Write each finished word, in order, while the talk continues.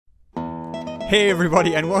Hey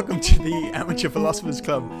everybody, and welcome to the Amateur Philosophers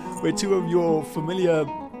Club, where two of your familiar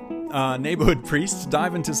neighborhood priests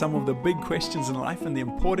dive into some of the big questions in life and the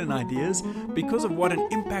important ideas because of what an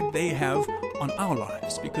impact they have on our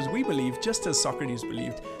lives. Because we believe, just as Socrates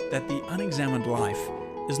believed, that the unexamined life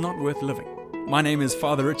is not worth living. My name is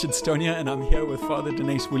Father Richard Stonia, and I'm here with Father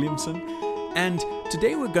Denise Williamson. And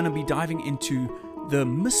today we're going to be diving into the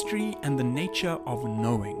mystery and the nature of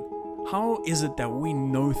knowing. How is it that we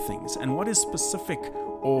know things, and what is specific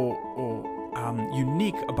or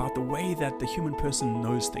unique about the way that the human person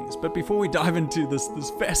knows things? But before we dive into this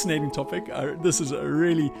fascinating topic, this is a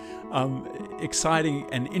really exciting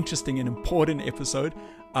and interesting and important episode.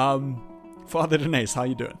 Father Denise, how are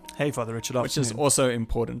you doing? Hey, Father Richard. Which is also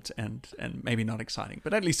important and maybe not exciting,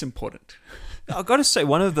 but at least important. I've got to say,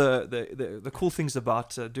 one of the cool things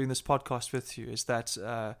about doing this podcast with you is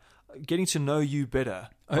that getting to know you better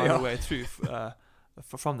the way through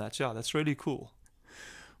from that. Yeah, that's really cool.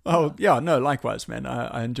 Oh, yeah, no, likewise, man.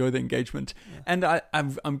 I enjoy the engagement. Yeah. And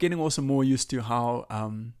I'm getting also more used to how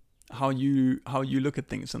you look at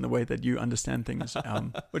things and the way that you understand things,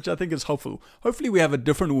 which I think is helpful. Hopefully we have a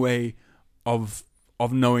different way of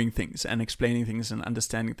knowing things and explaining things and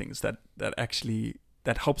understanding things that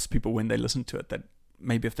helps people when they listen to it. That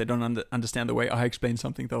maybe if they don't understand the way I explain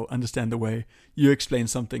something, they'll understand the way you explain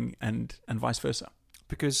something, and vice versa.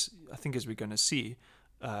 Because I think, as we're going to see,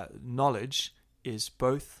 knowledge is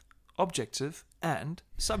both objective and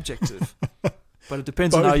subjective. But it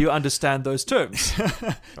depends on how you understand those terms.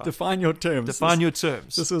 Right. Define your terms.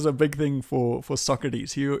 This was a big thing for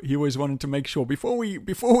Socrates. He always wanted to make sure before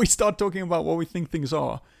we start talking about what we think things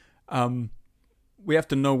are, we have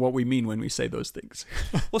to know what we mean when we say those things.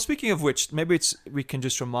 Well, speaking of which, maybe we can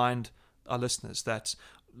just remind our listeners that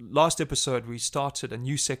last episode we started a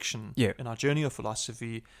new section in our journey of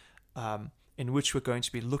philosophy, in which we're going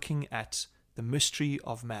to be looking at the mystery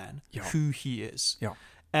of man, who he is. Yeah.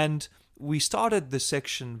 And we started this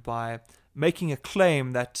section by making a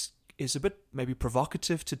claim that is a bit maybe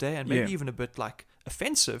provocative today, and maybe even a bit like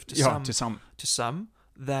offensive to some,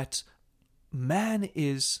 that man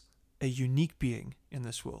is a unique being in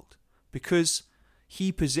this world because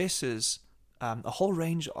he possesses a whole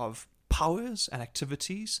range of powers and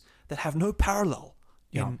activities that have no parallel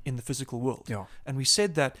in the physical world. Yeah. And we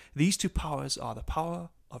said that these two powers are the power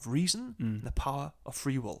of reason and the power of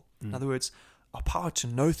free will. In other words, our power to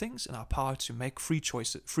know things and our power to make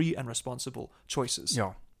free and responsible choices.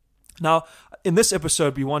 Yeah. Now, in this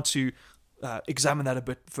episode, we want to examine that a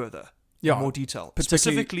bit further, in more detail.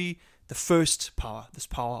 Specifically, the first power, this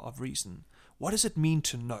power of reason. What does it mean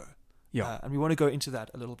to know? Yeah. And we want to go into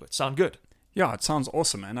that a little bit. Sound good? Yeah, it sounds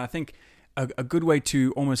awesome. And I think a good way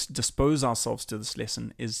to almost dispose ourselves to this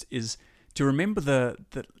lesson is to remember the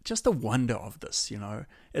wonder of this.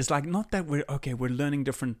 It's like not that we're learning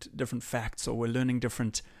different facts, or we're learning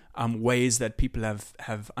different ways that people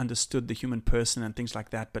have understood the human person and things like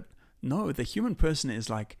that. But no, the human person is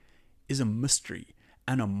a mystery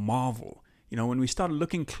and a marvel. When we start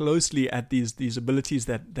looking closely at these abilities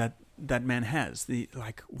that man has,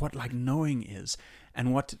 what knowing is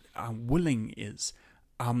and what willing is,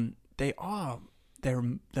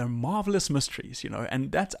 they're marvelous mysteries,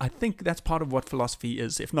 and I think that's part of what philosophy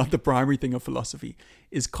is, if not the primary thing of philosophy,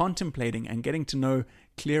 is contemplating and getting to know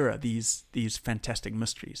clearer these fantastic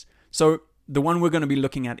mysteries. So the one we're going to be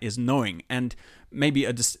looking at is knowing, and maybe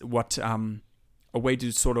a way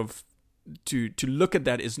to sort of to look at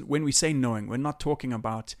that is when we say knowing, we're not talking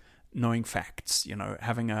about knowing facts,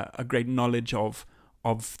 having a great knowledge of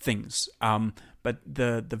things, but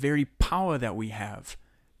the very power that we have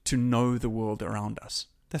to know the world around us.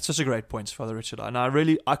 That's such a great point, Father Richard. And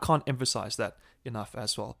I can't emphasize that enough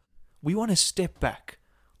as well. We want to step back,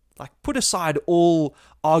 put aside all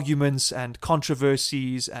arguments and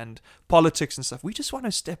controversies and politics and stuff. We just want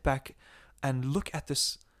to step back and look at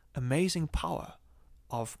this amazing power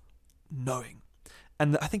of knowing.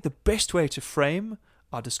 And I think the best way to frame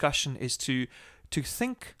our discussion is to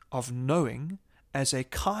think of knowing as a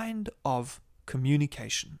kind of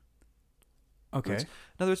communication. Okay. In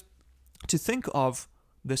other words, to think of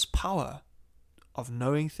this power of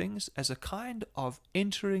knowing things as a kind of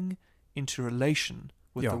entering into relation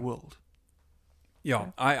with the world.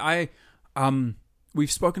 Yeah, okay.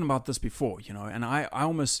 We've spoken about this before, and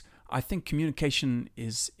I think communication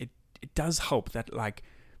it does help that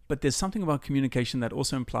but there's something about communication that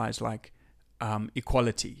also implies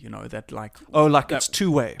equality, it's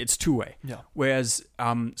two-way. It's two-way. Yeah. Whereas,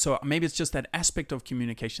 so maybe it's just that aspect of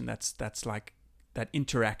communication that's like that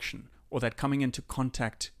interaction or that coming into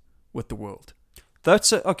contact with the world.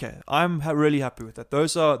 Okay. I'm really happy with that.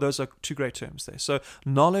 Those are two great terms there. So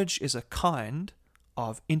knowledge is a kind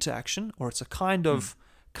of interaction, or it's a kind of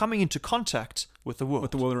coming into contact with the world.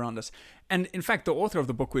 With the world around us. And in fact, the author of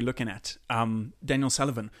the book we're looking at, Daniel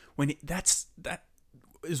Sullivan, that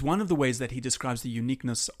is one of the ways that he describes the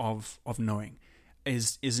uniqueness of knowing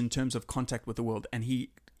is in terms of contact with the world. And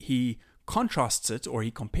he contrasts it, or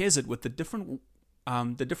he compares it with the different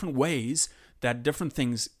ways that different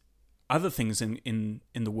things, other things in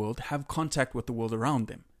the world, have contact with the world around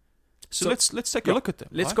them. So let's take a look at them.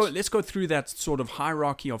 Let's go through that sort of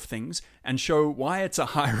hierarchy of things and show why it's a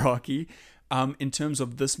hierarchy in terms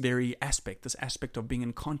of this aspect of being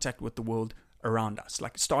in contact with the world around us.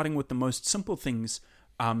 Like starting with the most simple things,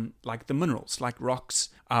 like the minerals, like rocks,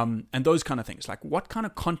 and those kind of things. Like what kind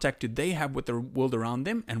of contact do they have with the world around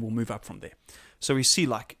them, and we'll move up from there. So we see,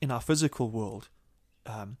 like in our physical world,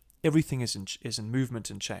 everything is in movement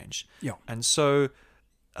and change. Yeah. And so,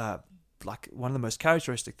 like one of the most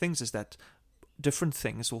characteristic things is that different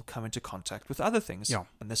things will come into contact with other things. Yeah.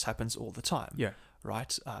 And this happens all the time. Yeah.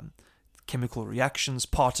 Right? Chemical reactions,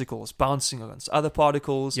 particles bouncing against other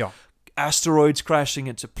particles. Yeah. Asteroids crashing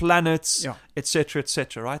into planets, Yeah. etc.,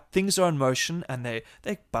 right? Things are in motion, and they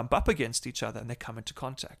bump up against each other, and they come into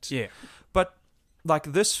contact. Yeah. But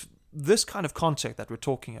like this kind of contact that we're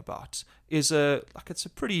talking about is it's a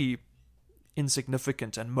pretty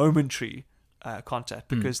insignificant and momentary contact,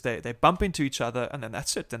 because they bump into each other, and then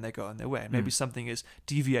that's it. Then they go on their way. Maybe something is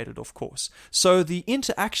deviated off course. So the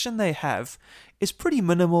interaction they have is pretty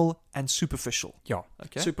minimal and superficial. Yeah.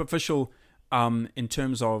 Okay. Superficial in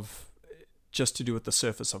terms of just to do with the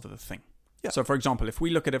surface of the thing. Yeah. So, for example, if we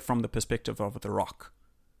look at it from the perspective of the rock,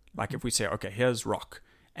 like if we say, okay, here's rock,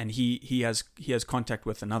 and he has contact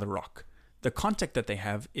with another rock, the contact that they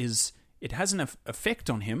have it has an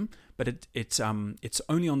effect on him, but it's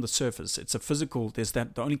only on the surface. It's a physical.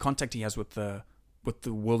 The only contact he has with the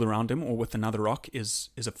world around him, or with another rock, is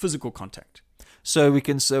a physical contact. So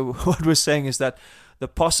what we're saying is that the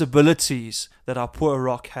possibilities that our poor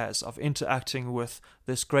rock has of interacting with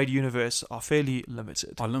this great universe are fairly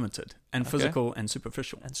limited. And physical and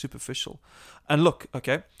superficial. And look,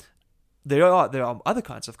 okay, there are other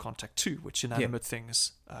kinds of contact too, which inanimate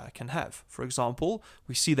things can have. For example,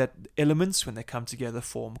 we see that elements, when they come together,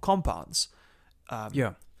 form compounds.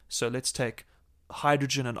 So let's take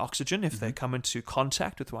hydrogen and oxygen. If they come into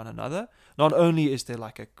contact with one another, not only is there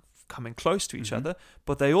like a coming close to each other,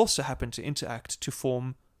 but they also happen to interact to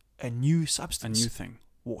form a new substance, a new thing,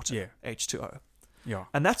 water, H2O. Yeah.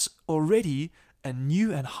 And that's already a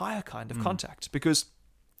new and higher kind of contact, because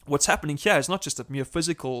what's happening here is not just a mere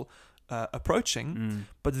physical approaching,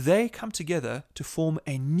 but they come together to form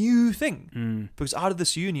a new thing, because out of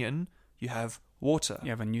this union you have water.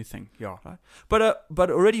 You have a new thing, yeah. Right? But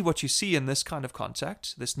already what you see in this kind of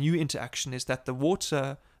contact, this new interaction, is that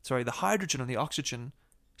the hydrogen and the oxygen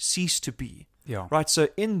cease to be. Yeah. Right. So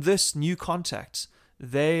in this new contact,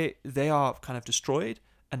 they are kind of destroyed,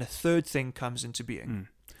 and a third thing comes into being.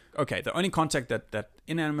 Okay, the only contact that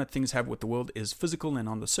inanimate things have with the world is physical and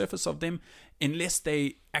on the surface of them, unless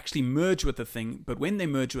they actually merge with the thing. But when they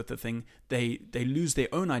merge with the thing, they lose their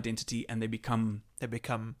own identity, and they become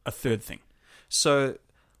a third thing. So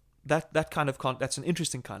that kind of that's an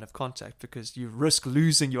interesting kind of contact, because you risk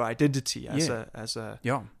losing your identity as a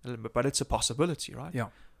element, but it's a possibility, right? Yeah.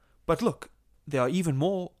 But look, there are even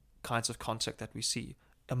more kinds of contact that we see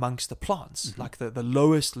amongst the plants, like the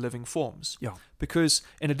lowest living forms. Yeah. Because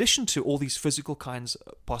in addition to all these physical kinds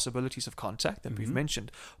of possibilities of contact that we've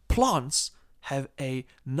mentioned, plants have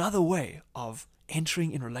another way of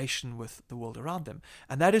entering in relation with the world around them,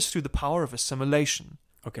 and that is through the power of assimilation.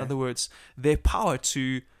 Okay. In other words, their power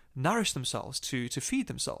to nourish themselves, to feed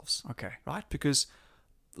themselves. Okay. Right? Because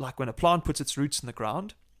like when a plant puts its roots in the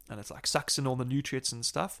ground and it's like sucks in all the nutrients and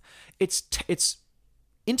stuff, it's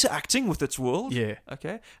interacting with its world. Yeah.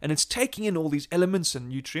 Okay. And it's taking in all these elements and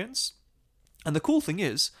nutrients. And the cool thing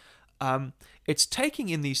is, it's taking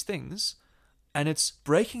in these things and it's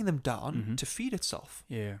breaking them down to feed itself.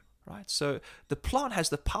 Yeah. Right? So the plant has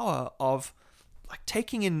the power of like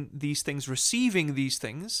taking in these things, receiving these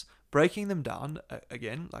things, breaking them down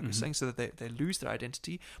again, like we're saying, so that they lose their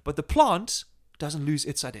identity. But the plant doesn't lose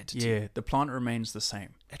its identity. Yeah, the plant remains the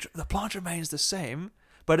same. The plant remains the same,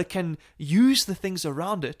 but it can use the things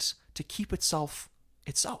around it to keep itself.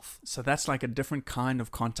 So that's like a different kind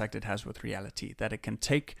of contact it has with reality, that it can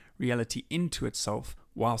take reality into itself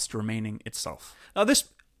whilst remaining itself. Now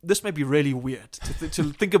this may be really weird to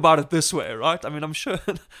think about it this way, right? I mean, I'm sure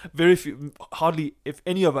hardly if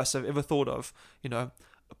any of us have ever thought of,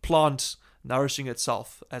 a plant nourishing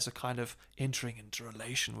itself as a kind of entering into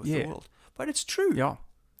relation with the world. But it's true. Yeah.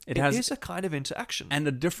 It is a kind of interaction. And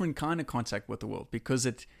a different kind of contact with the world because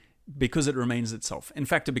it remains itself. In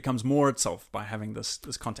fact, it becomes more itself by having this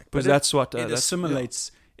contact. But that's what... it assimilates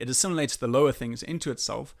the lower things into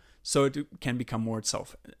itself, so it can become more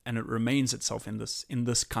itself, and it remains itself in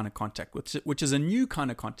this kind of contact, which is a new kind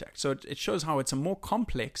of contact. So it shows how it's a more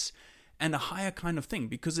complex and a higher kind of thing,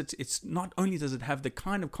 because it's not only does it have the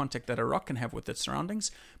kind of contact that a rock can have with its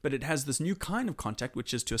surroundings, but it has this new kind of contact,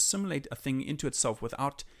 which is to assimilate a thing into itself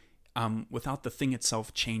without the thing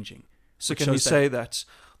itself changing. So can we say that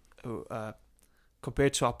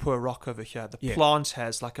compared to our poor rock over here, the plant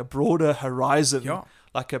has like a broader horizon,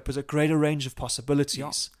 like a greater range of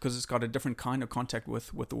possibilities, because it's got a different kind of contact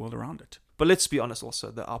with the world around it. But let's be honest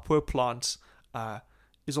also, that our poor plant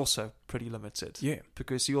is also pretty limited. Yeah.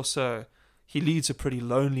 Because he leads a pretty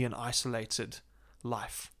lonely and isolated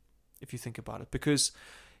life, if you think about it. Because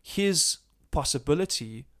his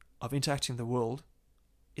possibility of interacting in the world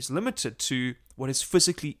is limited to what is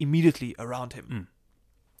physically immediately around him.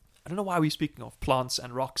 I don't know why we're speaking of plants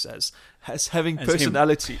and rocks as having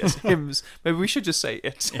personality, as hymns. Maybe we should just say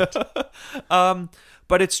it.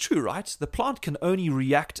 But it's true, right? The plant can only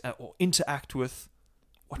react or interact with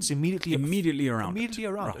what's immediately around it,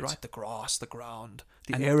 right? The grass, the ground,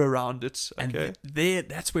 the air around it. Okay? And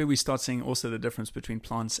that's where we start seeing also the difference between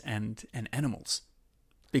plants and animals.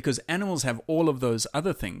 Because animals have all of those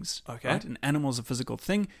other things. Okay. Right? An animal's a physical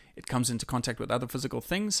thing. It comes into contact with other physical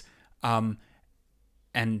things. But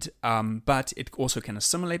it also can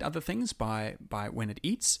assimilate other things by when it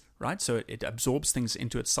eats, right? So it absorbs things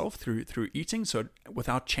into itself through eating, so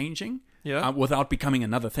without changing, without becoming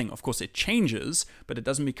another thing. Of course, it changes, but it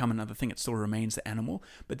doesn't become another thing. It still remains the animal.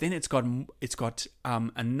 But then it's got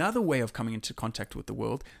another way of coming into contact with the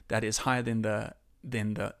world that is higher than the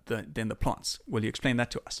plants. Will you explain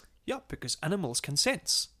that to us? Yeah, because animals can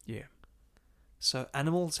sense. Yeah. So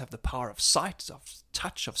animals have the power of sight, of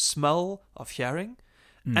touch, of smell, of hearing.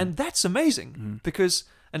 And that's amazing because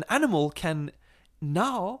an animal can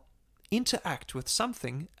now interact with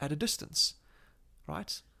something at a distance,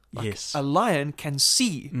 right? Like yes. A lion can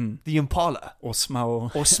see the impala. Or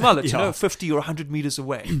smell it, 50 or 100 meters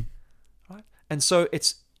away. Right? And so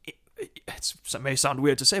it may sound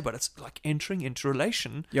weird to say, but it's like entering into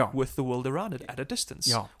relation with the world around it at a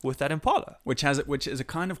distance with that impala. Which is a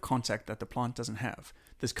kind of contact that the plant doesn't have.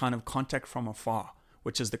 This kind of contact from afar,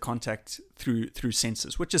 which is the contact through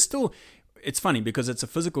senses, which is still, it's funny because it's a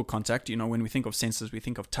physical contact. You know, when we think of senses, we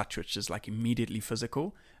think of touch, which is like immediately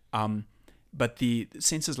physical. But the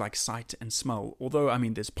senses like sight and smell, although, I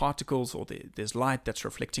mean, there's particles or there's light that's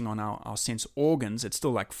reflecting on our sense organs, it's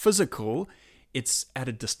still like physical. It's at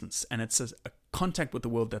a distance, and it's a contact with the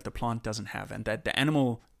world that the plant doesn't have, and that the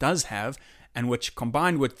animal does have, and which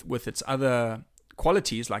combined with its other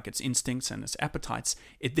qualities, like its instincts and its appetites,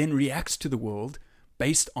 it then reacts to the world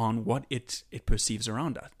based on what it perceives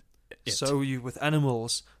around it. So with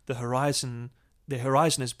animals, their horizon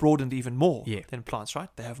is broadened even more than plants, right?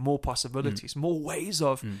 They have more possibilities, more ways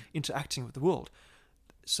of interacting with the world.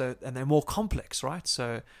 So, and they're more complex, right?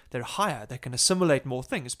 So they're higher. They can assimilate more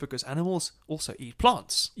things because animals also eat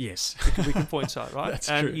plants. Yes, we can point out, right? That's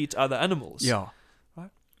and true. Eat other animals. Yeah,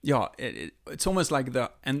 right. Yeah, it's almost like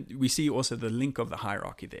and we see also the link of the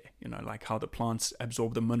hierarchy there. You know, like how the plants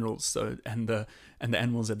absorb the minerals, and the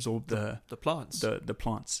animals absorb the plants. The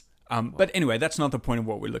plants. But anyway, that's not the point of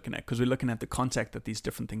what we're looking at, because we're looking at the contact that these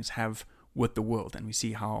different things have with the world, and we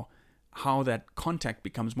see how that contact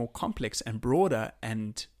becomes more complex and broader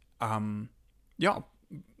and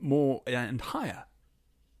more and higher.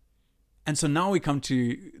 And so now we come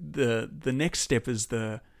to the next step is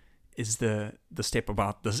the step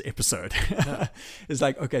about this episode. It's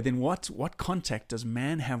like, okay, then what contact does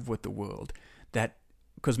man have with the world? That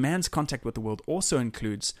because man's contact with the world also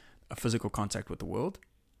includes a physical contact with the world,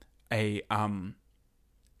 an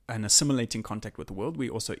assimilating contact with the world. We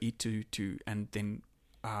also eat to and then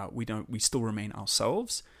we still remain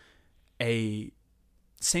ourselves. A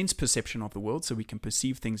sense perception of the world, so we can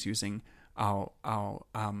perceive things using our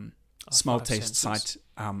smell, taste, sight,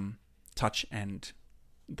 touch, and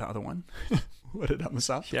the other one. What did I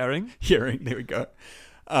miss out? Hearing. There we go.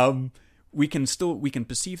 We can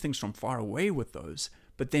perceive things from far away with those,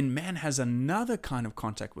 but then man has another kind of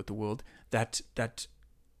contact with the world that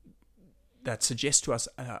suggests to us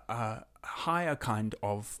a higher kind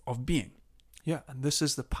of being. Yeah, and this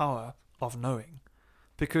is the power of knowing.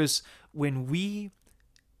 Because when we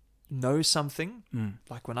know something,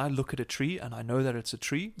 like when I look at a tree and I know that it's a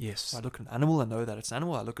tree, yes. I look at an animal, I know that it's an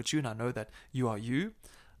animal, I look at you and I know that you are you,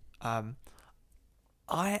 I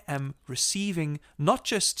am receiving not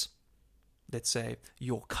just let's say,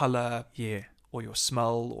 your color, Yeah. or your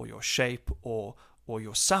smell, or your shape, or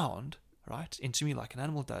your sound, right, into me like an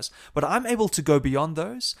animal does. But I'm able to go beyond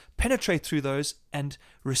those, penetrate through those, and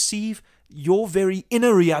receive your very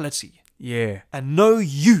inner reality. Yeah. And know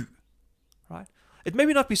you, right? It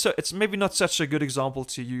maybe not be so. It's maybe not such a good example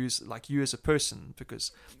to use, like you as a person,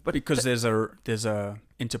 because there's a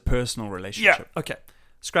interpersonal relationship. Yeah. Okay.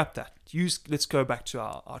 Scrap that. Let's go back to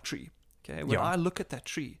our tree. Okay. When Yeah. I look at that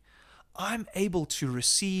tree, I'm able to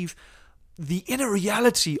receive the inner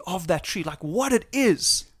reality of that tree, like what it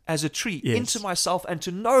is as a tree, Yes. into myself, and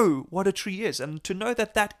to know what a tree is, and to know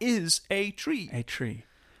that that is a tree. A tree.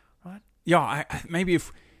 Right. Yeah.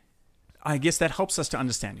 I guess that helps us to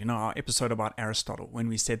understand, our episode about Aristotle, when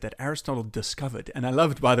we said that Aristotle discovered, and I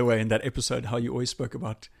loved, by the way, in that episode, how you always spoke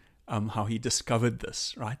about how he discovered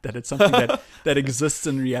this, right? That it's something that exists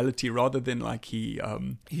in reality rather than like he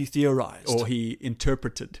theorized. or he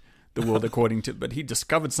interpreted the world according to, but he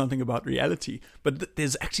discovered something about reality. But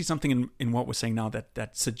there's actually something in what we're saying now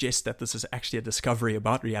that suggests that this is actually a discovery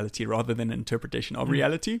about reality rather than an interpretation of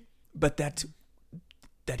reality. But that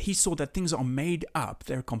he saw that things are made up,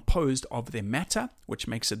 they're composed of their matter, which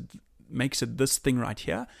makes it this thing right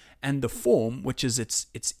here, and the form, which is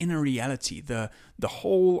its inner reality, the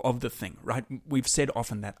whole of the thing, right? We've said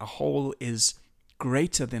often that a whole is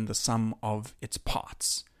greater than the sum of its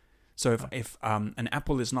parts. So if an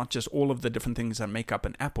apple is not just all of the different things that make up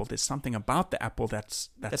an apple, there's something about the apple that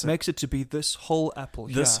makes it to be this whole apple.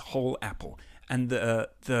 This whole apple. And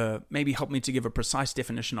the maybe help me to give a precise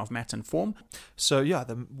definition of matter and form. So yeah,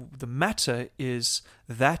 the matter is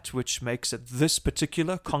that which makes it this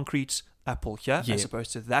particular concrete apple here, as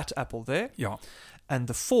opposed to that apple there. Yeah. And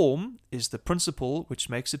the form is the principle which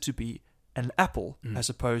makes it to be an apple, as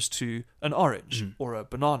opposed to an orange or a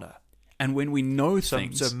banana. And when we know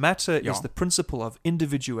things, so matter is the principle of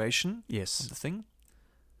individuation of the thing.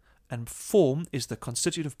 And form is the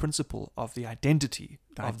constitutive principle of the identity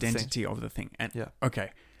of the thing. And,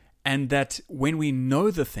 okay. And that when we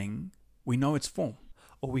know the thing, we know its form.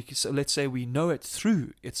 Or so let's say we know it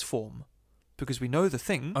through its form. Because we know the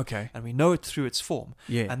thing, okay, and we know it through its form.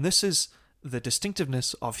 Yeah. And this is the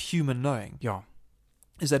distinctiveness of human knowing. Yeah.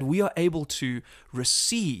 Is that we are able to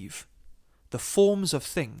receive the forms of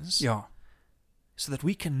things. Yeah. So that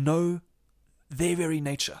we can know their very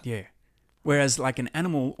nature. Yeah. Whereas like an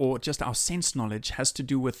animal or just our sense knowledge has to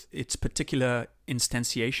do with its particular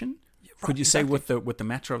instantiation. Could you say with the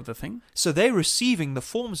matter of the thing? So they're receiving the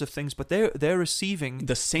forms of things, but they're receiving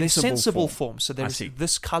the sensible form. So there's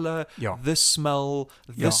this color, this smell,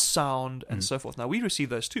 this sound, and so forth. Now we receive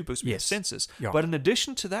those too because we have senses. Yeah. But in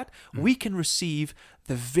addition to that, we can receive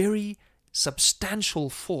the very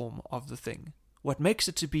substantial form of the thing. What makes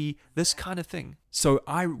it to be this kind of thing? So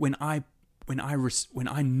when I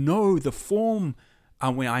know the form,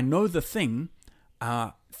 when I know the thing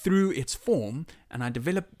through its form, and I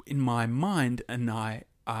develop in my mind, and I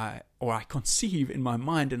conceive in my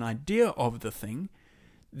mind an idea of the thing,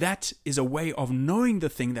 that is a way of knowing the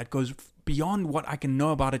thing that goes beyond what I can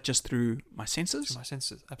know about it just through my senses. Through my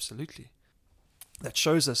senses, absolutely. That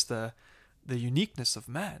shows us the uniqueness of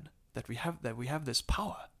man, that we have this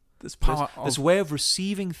power, this way of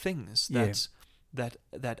receiving things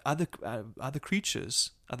that other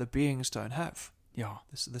creatures, other beings don't have. Yeah.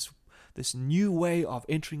 This new way of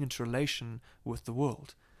entering into relation with the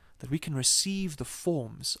world, that we can receive the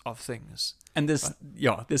forms of things. And there's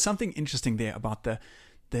something interesting there about the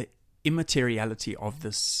immateriality of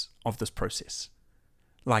this process.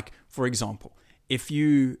 Like, for example, if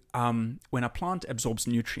you when a plant absorbs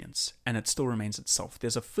nutrients and it still remains itself,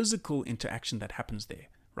 there's a physical interaction that happens there,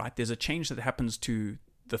 right? There's a change that happens to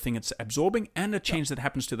the thing it's absorbing and a change that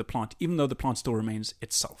happens to the plant, even though the plant still remains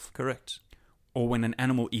itself. Correct. Or when an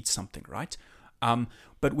animal eats something, right?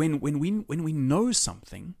 But when we know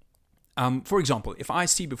something, for example, if I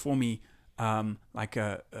see before me like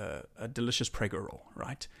a delicious Prego roll,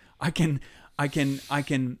 right?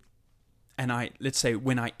 Let's say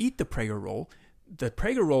when I eat the Prego roll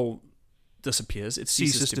disappears. It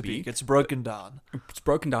ceases to be. It's broken down. It's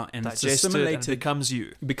broken down and digested, it's assimilated. And becomes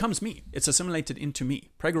you. Becomes me. It's assimilated into me.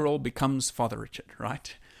 Prego roll becomes Father Richard,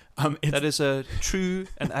 right? That is a true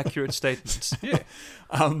and accurate statement. Yeah.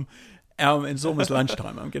 It's almost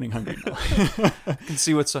lunchtime. I'm getting hungry now. I can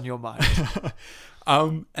see what's on your mind.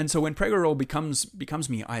 And so when Prego roll becomes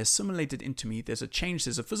me, I assimilate it into me. There's a change.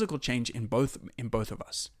 There's a physical change in both of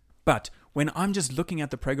us. But when I'm just looking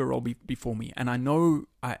at the Prego roll before me, and I know,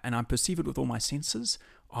 and I perceive it with all my senses,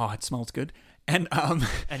 it smells good, and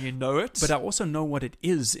you know it. But I also know what it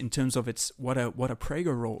is in terms of what a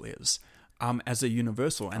Prego roll is. as a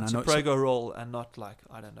universal. And it's I know a Prego roll and not like,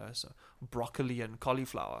 I don't know, so broccoli and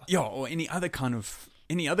cauliflower. Yeah, or any other kind of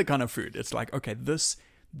food. It's like, okay, this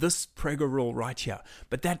Prego roll right here.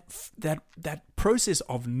 But that process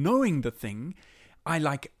of knowing the thing,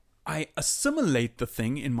 I assimilate the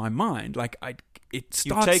thing in my mind. Like it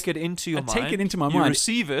starts. You take it into your mind. Take it into my mind. You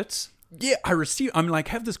receive it. Yeah, I'm like,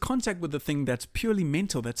 have this contact with the thing that's purely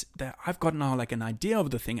mental. That I've got now like an idea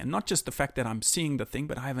of the thing, and not just the fact that I'm seeing the thing,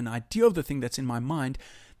 but I have an idea of the thing that's in my mind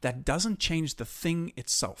that doesn't change the thing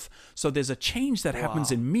itself. So there's a change that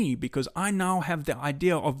happens in me because I now have the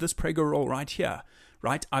idea of this Prego roll right here.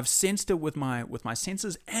 Right, I've sensed it with my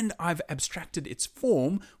senses, and I've abstracted its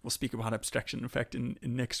form. We'll speak about abstraction, in fact, in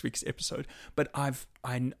next week's episode. But I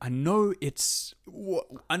know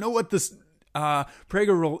I know what this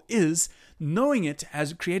Prego roll is. Knowing it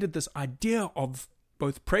has created this idea of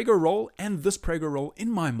both Prego roll and this Prego roll in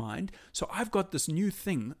my mind. So I've got this new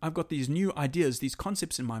thing. I've got these new ideas, these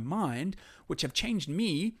concepts in my mind, which have changed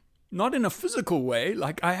me, not in a physical way.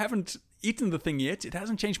 Like I haven't eaten the thing yet. It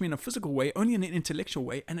hasn't changed me in a physical way, only in an intellectual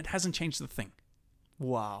way, and it hasn't changed the thing.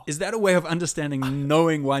 Wow. Is that a way of understanding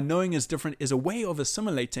knowing? Why knowing is different is a way of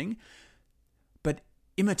assimilating, but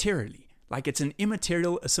immaterially. Like it's an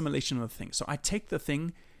immaterial assimilation of the thing. So I take the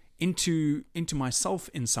thing into myself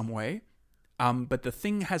in some way, but the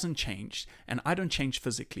thing hasn't changed, and I don't change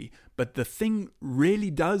physically, but the thing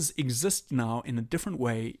really does exist now in a different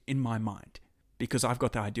way in my mind because I've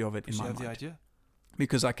got the idea of it in my mind. You have the idea?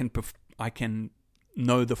 Because I can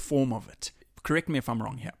know the form of it. Correct me if I'm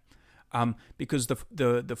wrong here. Because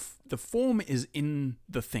the form is in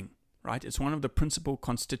the thing, right? It's one of the principal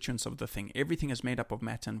constituents of the thing. Everything is made up of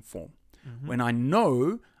matter and form. Mm-hmm. When I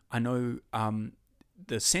know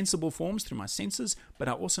the sensible forms through my senses, but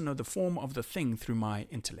I also know the form of the thing through my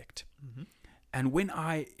intellect. Mm-hmm. And when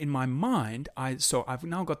in my mind, I've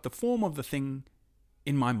now got the form of the thing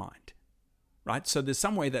in my mind. Right, so there's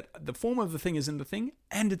some way that the form of the thing is in the thing,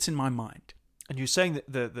 and it's in my mind. And you're saying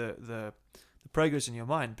that the Prego's in your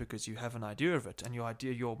mind because you have an idea of it, and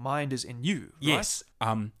your mind is in you. Right? Yes,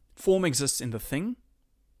 form exists in the thing,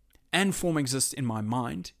 and form exists in my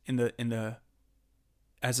mind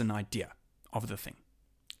as an idea of the thing.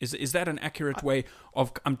 Is that an accurate way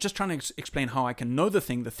of... I'm just trying to explain how I can know the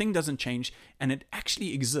thing doesn't change, and it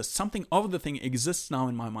actually exists. Something of the thing exists now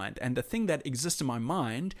in my mind, and the thing that exists in my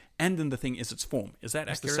mind and in the thing is its form. Is that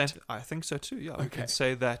accurate? I think so too, yeah. Okay. We can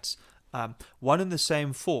say that one and the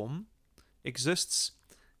same form exists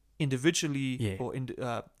individually or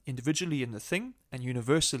individually in the thing and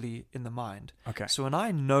universally in the mind. Okay. So when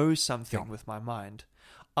I know something with my mind,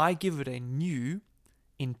 I give it a new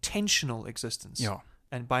intentional existence. Yeah.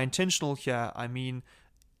 And by intentional here, I mean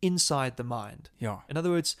inside the mind. Yeah. In other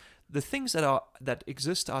words, the things that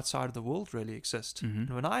exist outside of the world really exist. Mm-hmm.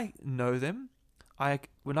 And when I know them,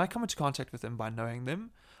 when I come into contact with them by knowing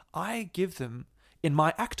them, I give them, in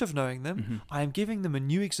my act of knowing them, mm-hmm. I am giving them a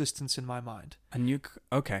new existence in my mind.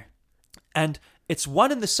 Okay. And it's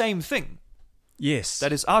one and the same thing. Yes.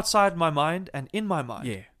 That is outside my mind and in my mind.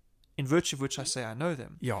 Yeah. In virtue of which I say I know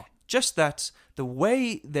them. Yeah. Just that the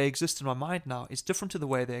way they exist in my mind now is different to the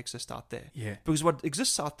way they exist out there. Yeah. Because what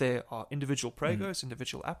exists out there are individual Pregos,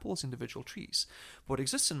 individual apples, individual trees. What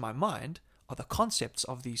exists in my mind are the concepts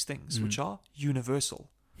of these things, which are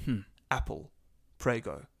universal. Apple,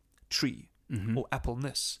 Prego, tree, or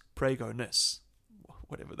appleness, Prego-ness,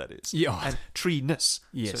 whatever that is. Yeah. And tree-ness,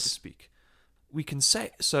 so to speak. We can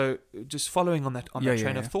say, so just following on that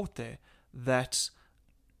train of thought there, that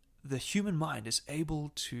the human mind is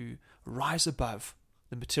able to rise above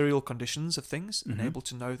the material conditions of things and able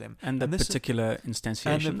to know them. And the particular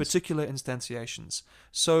instantiations.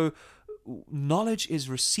 So knowledge is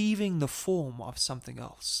receiving the form of something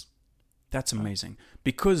else. That's amazing.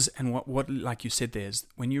 Because, and what like you said there, is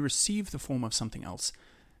when you receive the form of something else,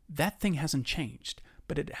 that thing hasn't changed,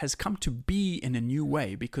 but it has come to be in a new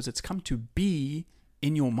way because it's come to be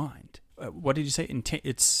in your mind. What did you say?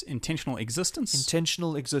 It's intentional existence?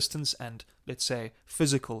 Intentional existence and, let's say,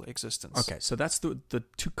 physical existence. Okay, so that's the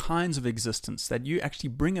two kinds of existence, that you actually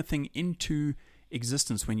bring a thing into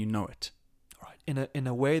existence when you know it. Right. In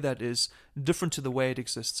a way that is different to the way it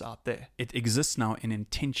exists out there. It exists now in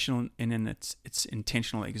its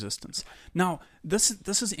intentional existence. Now, this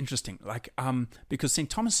is interesting, because St.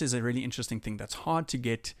 Thomas says a really interesting thing that's hard to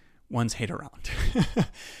get one's head around.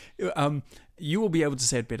 You will be able to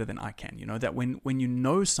say it better than I can. You know that when you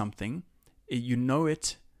know something, you know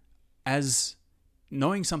it as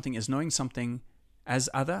knowing something is knowing something as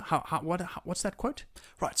other. What's that quote?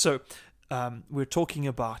 Right. So we're talking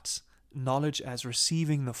about knowledge as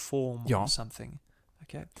receiving the form of something.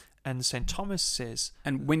 Okay. And St. Thomas says...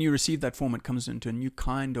 And when you receive that form, it comes into a new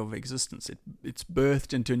kind of existence. It's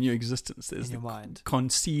birthed into a new existence. There's in your mind.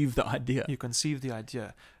 Conceive the idea. You conceive the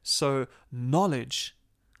idea. So knowledge,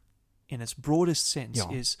 in its broadest sense,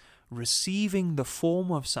 is receiving the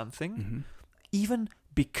form of something, even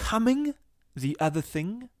becoming the other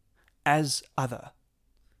thing as other.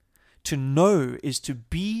 To know is to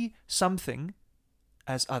be something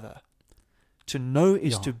as other. To know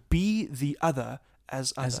is to be the other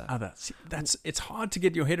as other. As other. See, it's hard to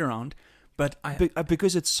get your head around, but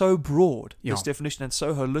because it's so broad, this definition, and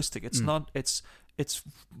so holistic. It's not. It's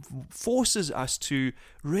forces us to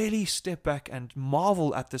really step back and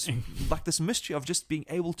marvel at this, like this mystery of just being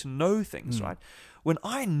able to know things. Right? When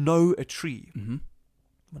I know a tree,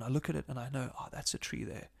 when I look at it and I know, that's a tree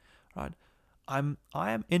there, right? I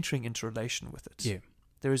am entering into relation with it. Yeah.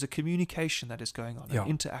 There is a communication that is going on, an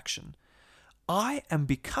interaction. I am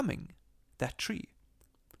becoming that tree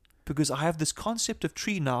because I have this concept of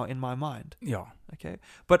tree now in my mind. Yeah. Okay.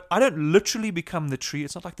 But I don't literally become the tree.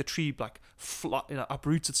 It's not like the tree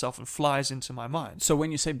uproots itself and flies into my mind. So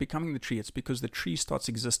when you say becoming the tree, it's because the tree starts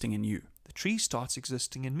existing in you. The tree starts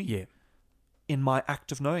existing in me. Yeah. In my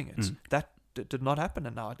act of knowing it. That did not happen,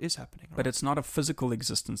 and now it is happening. Right? But it's not a physical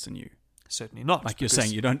existence in you. Certainly not. Like you're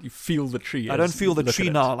saying, you feel the tree. I don't feel the tree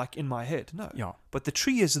now like in my head. No. Yeah. But the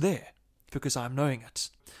tree is there because I'm knowing it.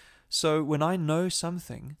 So when I know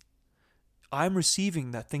something, I'm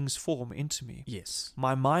receiving that thing's form into me. Yes.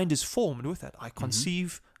 My mind is formed with that. I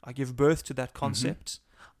conceive, I give birth to that concept.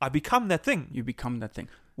 I become that thing. You become that thing.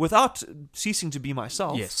 Without ceasing to be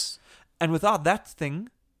myself. Yes. And without that thing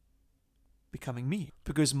becoming me.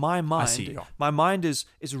 Because my mind is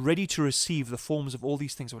ready to receive the forms of all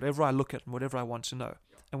these things, whatever I look at and whatever I want to know.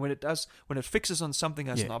 And when it fixes on something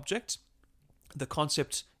as an object, the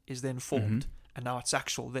concept is then formed. And now it's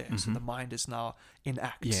actual there. So the mind is now in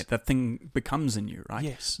act. Yeah, that thing becomes in you, right?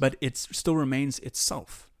 Yes. But it still remains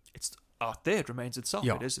itself. It's out there. It remains itself.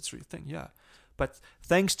 Yeah. It is its real thing, yeah. But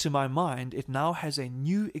thanks to my mind, it now has a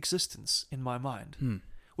new existence in my mind.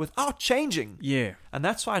 Without changing. Yeah. And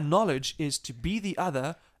that's why knowledge is to be the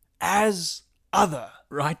other as other.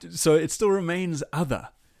 Right. So it still remains other.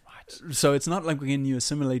 Right. So it's not like when you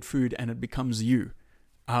assimilate food and it becomes you.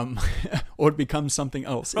 Or it becomes something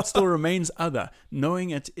else. It still remains other.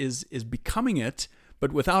 Knowing it is becoming it,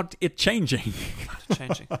 but without it changing.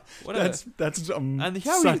 Changing. That's and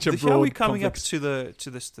such a broad. Here we're coming up to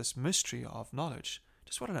this mystery of knowledge.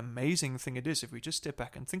 Just what an amazing thing it is if we just step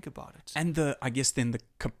back and think about it. And the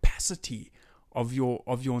capacity of your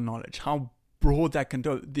knowledge, how broad that can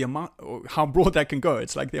go, how broad that can go.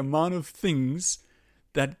 It's like the amount of things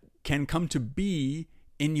that can come to be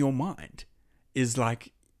in your mind is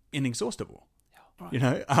like inexhaustible. Yeah, right. You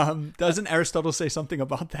know, doesn't Aristotle say something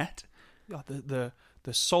about that? Yeah,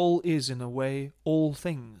 the soul is in a way all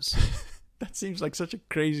things. That seems like such a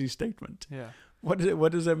crazy statement. Yeah. What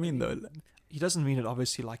does that mean though? He doesn't mean it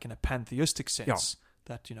obviously like in a pantheistic sense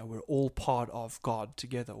that we're all part of God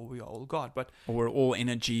together, or we are all God, but or we're all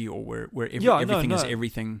energy, or everything is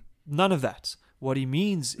everything. None of that. What he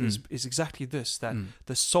means is exactly this: that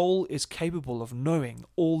the soul is capable of knowing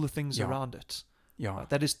all the things around it. Yeah,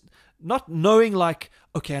 that is not knowing like,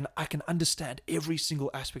 okay, and I can understand every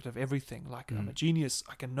single aspect of everything. Like I'm a genius,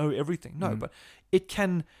 I can know everything. No, but it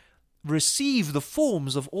can receive the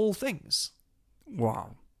forms of all things.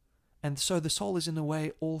 Wow. And so the soul is in a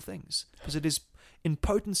way all things, because it is in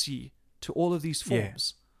potency to all of these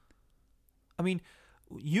forms. Yeah. I mean,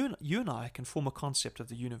 you and I can form a concept of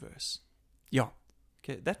the universe. Yeah.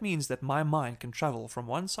 Okay, that means that my mind can travel from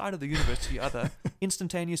one side of the universe to the other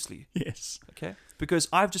instantaneously. Yes. Okay, because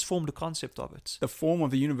I've just formed a concept of it. The form of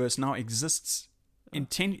the universe now exists in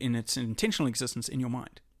its intentional existence in your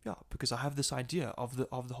mind. Yeah, because I have this idea of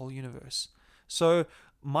the whole universe. So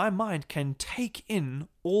my mind can take in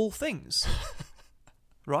all things.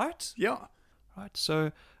 Right? Yeah. Right.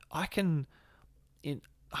 So I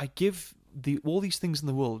give all these things in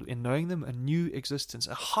the world, in knowing them, a new existence,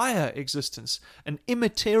 a higher existence, an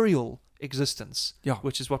immaterial existence,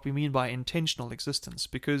 which is what we mean by intentional existence,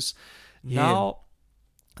 because now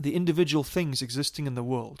the individual things existing in the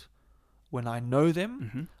world, when I know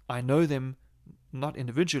them, I know them not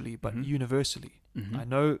individually, but universally. I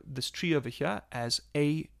know this tree over here as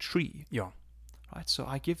a tree. Yeah. Right.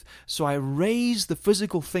 So I raise the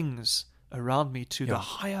physical things around me to the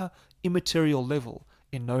higher immaterial level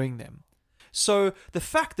in knowing them. So the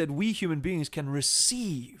fact that we human beings can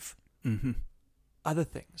receive other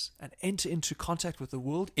things and enter into contact with the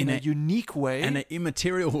world in a unique way, in an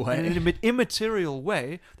immaterial way, in an immaterial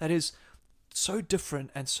way that is so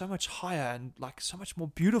different and so much higher and like so much more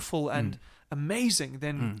beautiful and amazing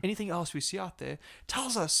than anything else we see out there,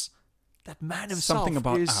 tells us that man himself something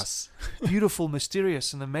about is us. beautiful,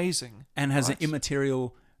 mysterious, and amazing. And has right? an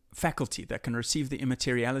immaterial faculty that can receive the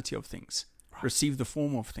immateriality of things, Right. receive the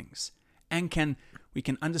form of things, and we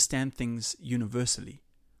can understand things universally,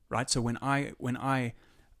 right? So when I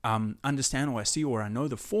understand or I see or I know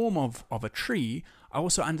the form of a tree, I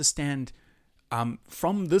also understand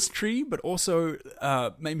from this tree, but also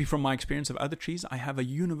maybe from my experience of other trees, I have a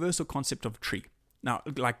universal concept of tree. Now,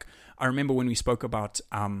 like I remember when we spoke about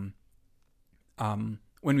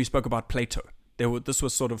Plato, this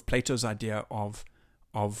was sort of Plato's idea of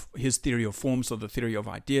his theory of forms or the theory of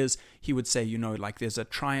ideas. He would say, like there's a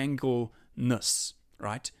triangleness,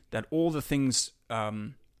 right? That all the things,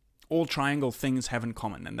 all triangle things have in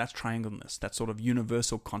common, and that's triangleness, that sort of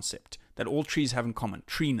universal concept that all trees have in common.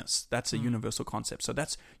 Treeness, that's a universal concept. So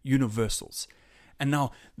that's universals. And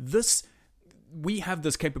now we have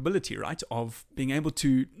this capability, right, of being able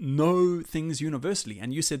to know things universally.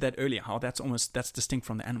 And you said that earlier, how that's distinct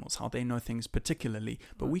from the animals, how they know things particularly,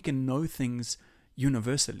 but we can know things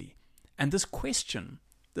universally. And this question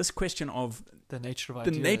of the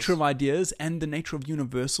nature of ideas and the nature of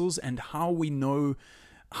universals and how we know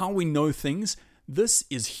things, this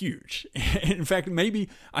is huge. In fact,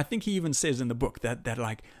 I think he even says in the book that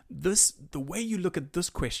like this, the way you look at this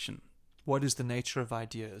question, what is the nature of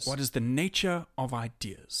ideas? What is the nature of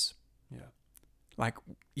ideas? Yeah. Like,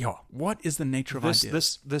 what is the nature of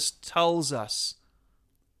ideas? This tells us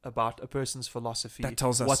about a person's philosophy. That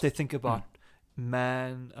tells us what they think about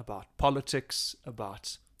man, about politics,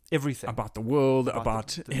 about everything. About the world,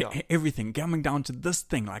 about the everything. Coming down to this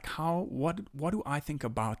thing, like what do I think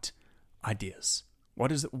about ideas?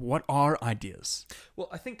 What are ideas? Well,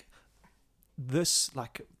 I think this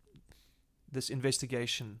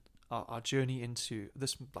investigation, our journey into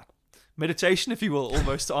this like meditation, if you will,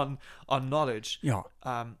 almost on knowledge,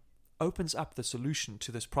 opens up the solution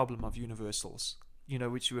to this problem of universals.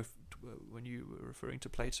 Which when you were referring to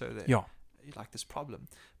Plato there, like this problem,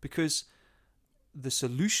 because the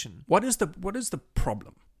solution. What is the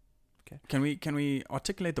problem? Okay, can we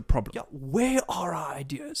articulate the problem? Yeah, where are our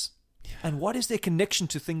ideas? And what is their connection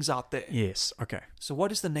to things out there? Yes, okay. So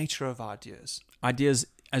what is the nature of ideas? Ideas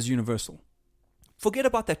as universal. Forget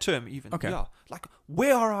about that term even. Okay. Yeah. Like,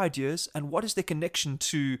 where are ideas and what is their connection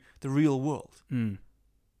to the real world? Okay.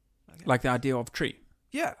 Like the idea of tree.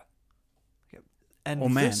 Yeah. And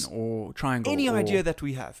or man, or triangle. Any idea that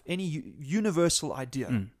we have, any universal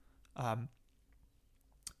idea.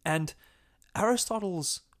 And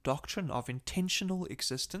Aristotle's doctrine of intentional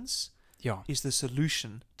existence is the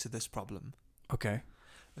solution to this problem. Okay.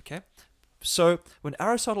 So when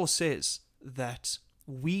Aristotle says that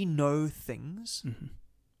we know things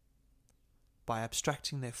by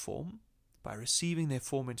abstracting their form, by receiving their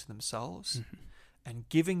form into themselves, and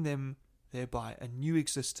giving them thereby a new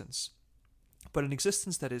existence, but an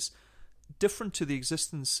existence that is different to the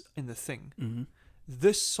existence in the thing,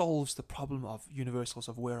 this solves the problem of universals,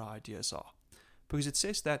 of where our ideas are. Because it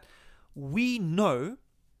says that we know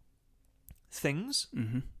things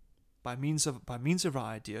by means of our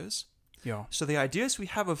ideas. Yeah. So the ideas we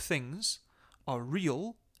have of things are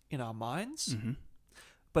real in our minds,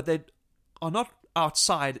 but they are not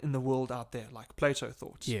outside in the world out there like Plato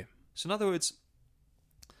thought. Yeah. So in other words,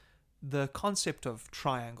 the concept of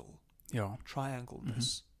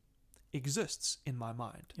triangleness exists in my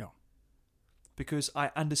mind. Yeah. Because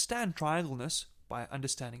I understand triangleness by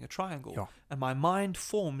understanding a triangle. Yeah. And my mind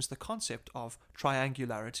forms the concept of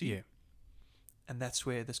triangularity. Yeah. And that's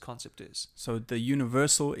where this concept is. So the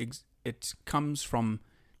universal, it comes from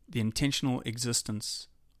the intentional existence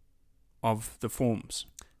of the forms.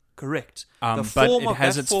 Correct. But it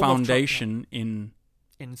has its foundation in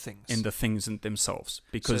things. In the things in themselves,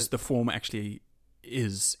 because the form actually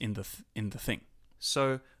is in the thing.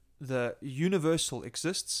 So the universal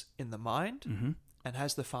exists in the mind and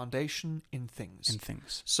has the foundation in things.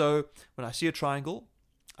 So when I see a triangle,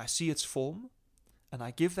 I see its form, and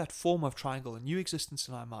I give that form of triangle a new existence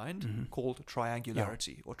in my mind called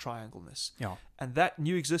triangularity or triangleness. Yeah. And that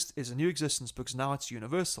is a new existence because now it's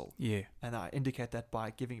universal. Yeah. And I indicate that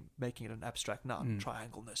by making it an abstract noun,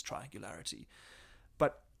 triangleness, triangularity.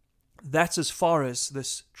 But that's as far as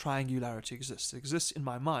this triangularity exists. It exists in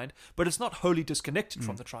my mind, but it's not wholly disconnected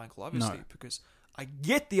from the triangle, obviously, because I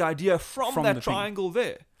get the idea from that triangle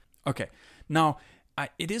there. Okay. Now,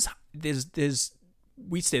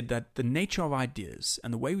 we said that the nature of ideas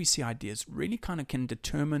and the way we see ideas really kind of can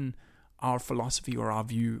determine our philosophy or our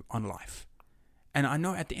view on life. And I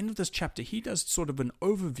know at the end of this chapter, he does sort of an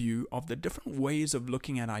overview of the different ways of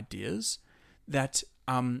looking at ideas that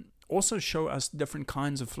also show us different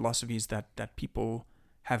kinds of philosophies that people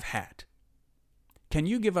have had. Can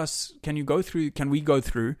we go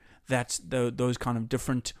through that those kind of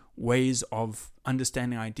different ways of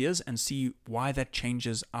understanding ideas and see why that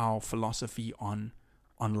changes our philosophy on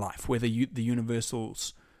life, whether the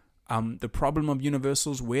universals, the problem of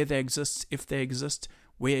universals, where they exist, if they exist,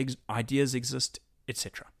 where ideas exist,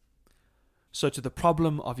 etc. So to the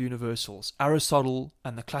problem of universals, Aristotle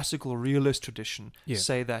and the classical realist tradition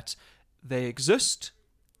say that they exist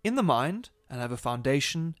in the mind and have a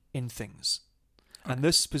foundation in things. Okay. And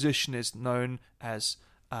this position is known as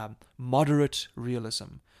moderate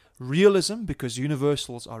realism. Realism because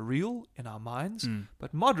universals are real in our minds,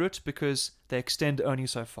 but moderate because they extend only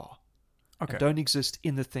so far. Okay. And don't exist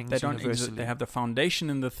in the things universally. They have the foundation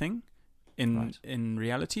in the thing, in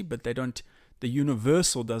reality, but the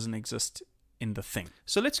universal doesn't exist in the thing.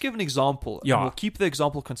 So let's give an example. Yeah. And we'll keep the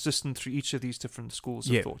example consistent through each of these different schools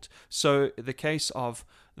of thought. So the case of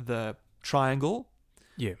the triangle,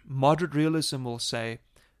 moderate realism will say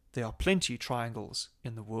there are plenty triangles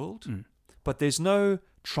in the world, but there's no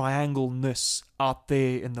triangle-ness out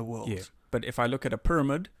there in the world. Yeah. But if I look at a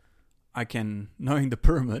pyramid, knowing the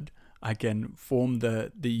pyramid, I can form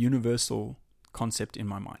the universal concept in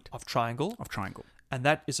my mind. Of triangle. And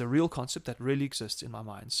that is a real concept that really exists in my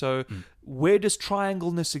mind. So where does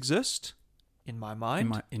triangle-ness exist? In my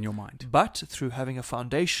mind. In your mind. But through having a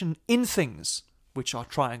foundation in things which are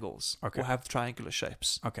triangles or have triangular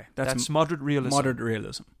shapes. Okay. That's moderate realism. Moderate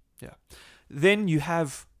realism. Yeah. Then you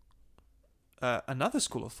have another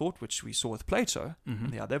school of thought, which we saw with Plato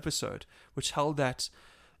in the other episode, which held that,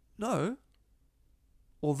 no,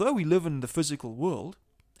 although we live in the physical world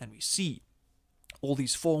and we see all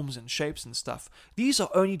these forms and shapes and stuff, these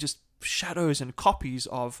are only just shadows and copies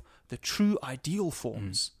of the true ideal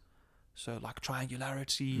forms. So like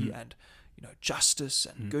triangularity and justice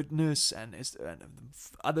and goodness and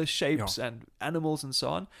other shapes and animals and so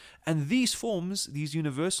on. And these forms, these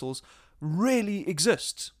universals, really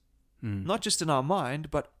exist. Not just in our mind,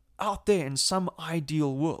 but out there in some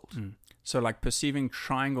ideal world. So like perceiving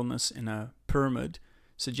triangleness in a pyramid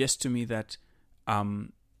suggests to me that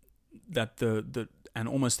that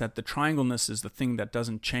the triangleness is the thing that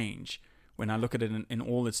doesn't change. When I look at it in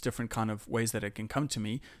all its different kind of ways that it can come to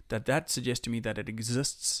me, that suggests to me that it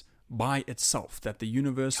exists by itself, that the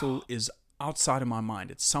universal is outside of my mind.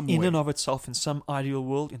 It's somewhere. In and of itself, in some ideal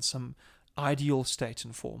world, in some ideal state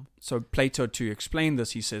and form. So Plato, to explain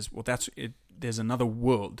this, he says, well, that's it. There's another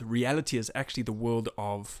world. Reality is actually the world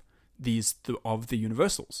of the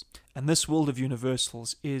universals. And this world of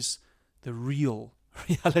universals is the real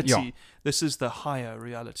reality. Yeah. This is the higher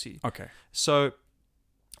reality. Okay. So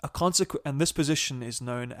and this position is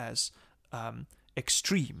known as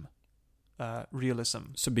extreme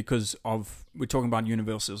realism. So because we're talking about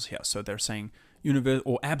universals here, so they're saying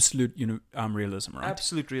or absolute realism, right?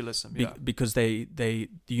 Absolute realism, because the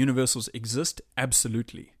universals exist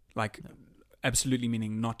absolutely, absolutely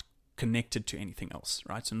meaning not connected to anything else,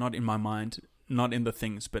 right? So not in my mind, not in the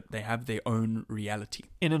things, but they have their own reality.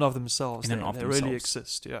 In and of themselves. They really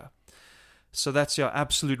exist, yeah. So that's your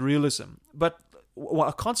absolute realism. But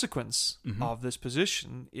a consequence of this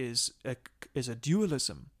position is a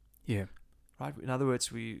dualism. Yeah. Right? In other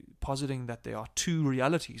words, we're positing that there are two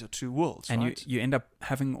realities or two worlds. And right? you end up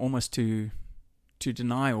having almost to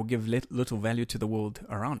deny or give little value to the world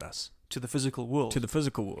around us. To the physical world. To the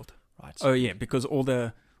physical world. Right. Oh yeah, because all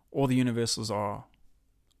the universals are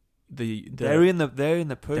they're in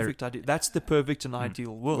the perfect idea. That's the perfect and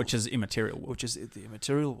ideal world, which is immaterial world. Which is the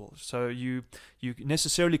immaterial world. So you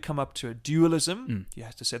necessarily come up to a dualism. You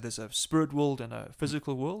have to say there's a spirit world and a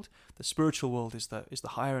physical world. The spiritual world is the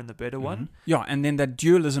higher and the better one. Yeah, and then that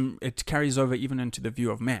dualism, it carries over even into the view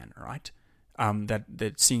of man, right?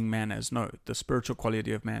 That seeing man as the spiritual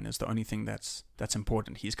quality of man is the only thing that's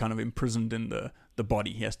important. He's kind of imprisoned in the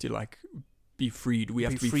body. He has to be freed. We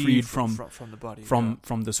have to be freed from the body,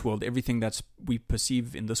 from this world. Everything that's we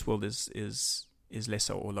perceive in this world is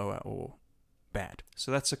lesser or lower or bad.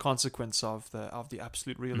 So that's a consequence of the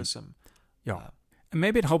absolute realism. Yeah, and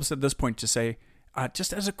maybe it helps at this point to say,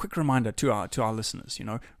 just as a quick reminder to our listeners,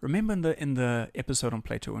 remember in the episode on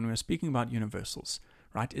Plato when we were speaking about universals,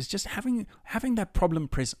 right? It's just having that problem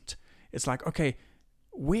present. It's like, okay,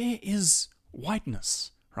 where is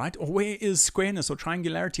whiteness? Right? Or where is squareness or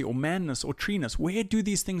triangularity or manness or treeness? Where do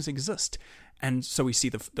these things exist? And so we see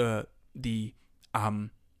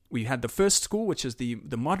we had the first school, which is the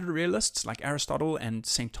moderate realists like Aristotle and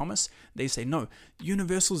St. Thomas. They say, no,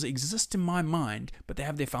 universals exist in my mind, but they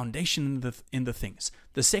have their foundation in the things.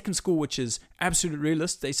 The second school, which is absolute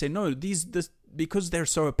realists, they say, no, because they're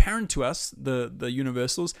so apparent to us, the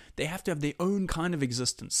universals, they have to have their own kind of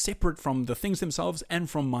existence, separate from the things themselves and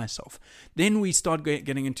from myself. Then we start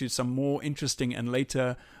getting into some more interesting and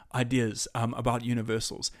later ideas about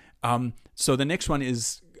universals. So the next one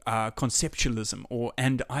is conceptualism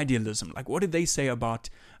and idealism. Like, what do they say about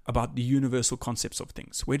the universal concepts of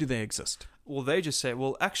things? Where do they exist? Well, they just say,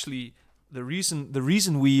 well, actually, the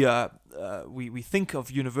reason we think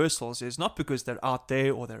of universals is not because they're out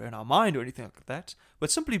there or they're in our mind or anything like that, but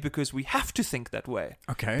simply because we have to think that way.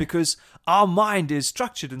 Okay. Because our mind is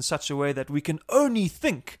structured in such a way that we can only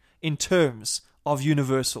think in terms of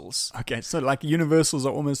universals. Okay, so like universals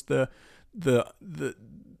are almost the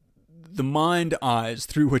mind eyes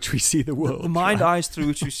through which we see the world. The mind eyes through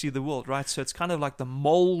which we see the world, right? So it's kind of like the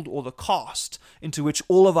mold or the cast into which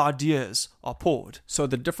all of our ideas are poured. So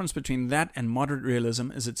the difference between that and moderate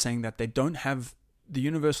realism is it's saying that the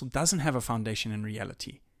universal doesn't have a foundation in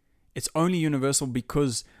reality. It's only universal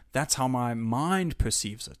because that's how my mind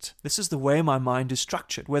perceives it. This is the way my mind is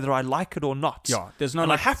structured, whether I like it or not. Yeah, there's no.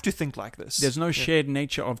 And I have to think like this. There's no shared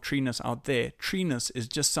nature of treeness out there. Treeness is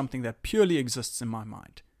just something that purely exists in my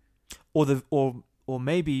mind. Or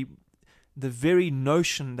maybe the very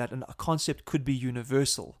notion that a concept could be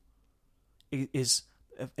universal is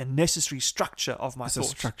a necessary structure of my thought.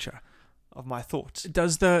 It's a structure of my thoughts.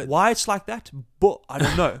 Why it's like that? But I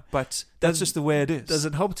don't know. But that's just the way it is. Does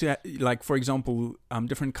it help to, like, for example,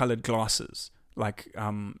 different colored glasses? Like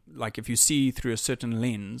if you see through a certain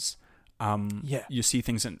lens, you see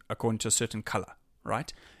things according to a certain color,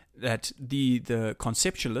 right? That the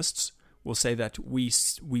conceptualists will say that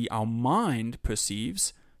our mind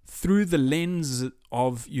perceives through the lens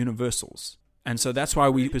of universals. And so that's why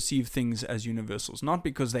we perceive things as universals, not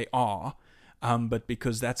because they are, but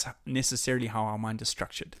because that's necessarily how our mind is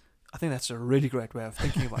structured. I think that's a really great way of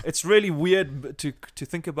thinking about it. It's really weird to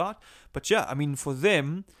think about. But yeah, I mean, for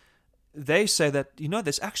them, they say that,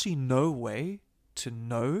 there's actually no way to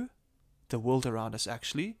know the world around us,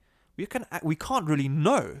 actually. We can't really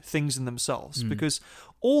know things in themselves because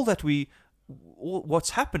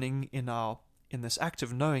what's happening in this act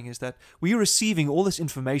of knowing is that we are receiving all this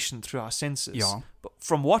information through our senses. Yeah. But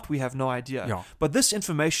from what we have no idea. Yeah. But this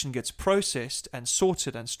information gets processed and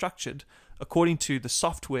sorted and structured according to the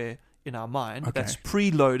software in our mind that's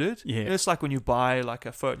preloaded. Yeah. It's like when you buy like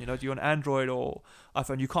a phone, do you an Android or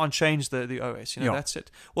iPhone, you can't change the OS, that's it.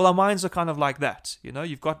 Well, our minds are kind of like that,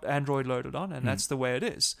 you've got Android loaded on and that's the way it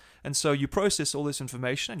is. And so you process all this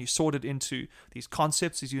information and you sort it into these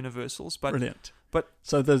concepts, these universals. Brilliant. But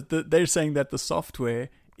so they're saying that the software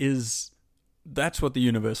that's what the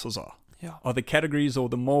universals are. Yeah. Are the categories or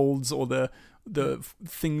the molds or the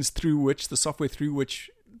things through which, the software through which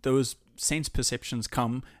those sense perceptions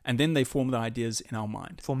come, and then they form the ideas in our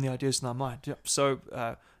mind. Yep.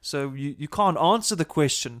 So you can't answer the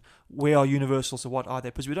question, where are universals or what are they?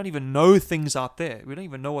 Because we don't even know things out there. We don't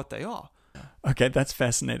even know what they are. Okay, that's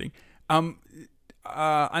fascinating.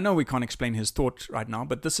 I know we can't explain his thought right now,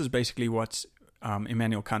 but this is basically what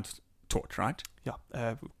Immanuel Kant taught, right?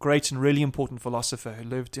 Yeah, great and really important philosopher who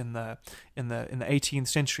lived in the 18th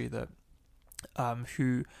century.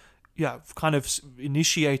 Who kind of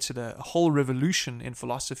initiated a whole revolution in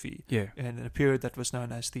philosophy in a period that was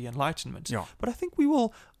known as the Enlightenment. Yeah. But I think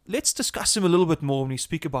let's discuss him a little bit more when we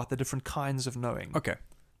speak about the different kinds of knowing. Okay.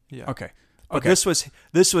 Yeah. Okay. But this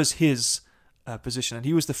was his position, and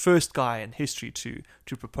he was the first guy in history to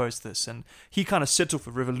propose this, and he kind of set off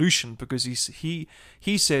a revolution because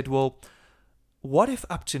he said, well, what if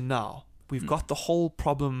up to now we've got the whole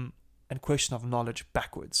problem and question of knowledge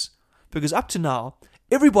backwards? Because up to now,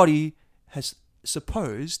 everybody has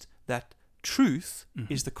supposed that truth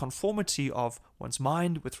is the conformity of one's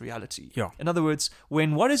mind with reality. Yeah. In other words,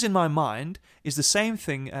 when what is in my mind is the same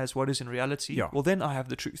thing as what is in reality, well, then I have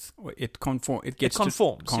the truth. It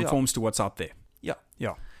conforms to what's out there. Yeah.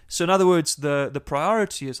 Yeah. So in other words, the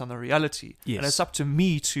priority is on the reality. Yes. And it's up to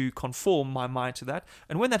me to conform my mind to that.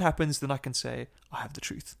 And when that happens, then I can say, I have the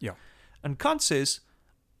truth. Yeah. And Kant says,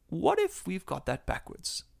 what if we've got that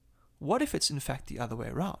backwards? What if it's in fact the other way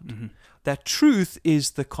around? Mm-hmm. That truth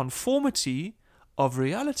is the conformity of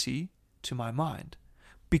reality to my mind.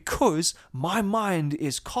 Because my mind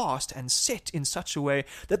is cast and set in such a way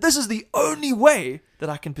that this is the only way that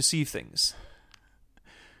I can perceive things.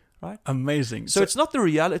 Right? Amazing. So it's not the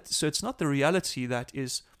reality. So it's not the reality that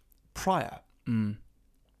is prior.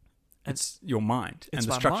 It's your mind and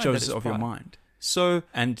the structures of your mind. So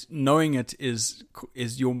and knowing it is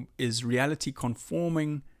reality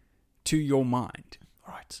conforming to your mind.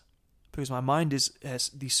 Right. Because my mind has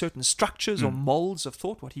these certain structures or molds of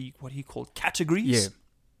thought, what he called categories. Yeah.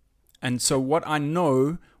 And so what I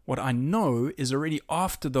know What I know is already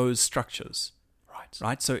after those structures.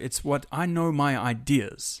 Right? So it's what I know, my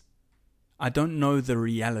ideas. I don't know the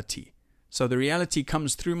reality. So the reality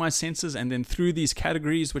comes through my senses and then through these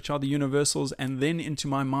categories, which are the universals, and then into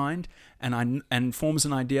my mind and forms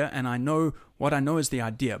an idea. And I know what I know is the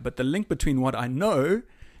idea. But the link between what I know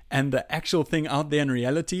and the actual thing out there in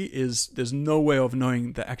reality is there's no way of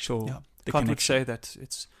knowing the actual the Kant connection. would say that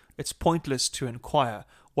it's pointless to inquire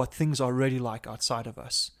what things are really like outside of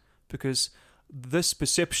us, because this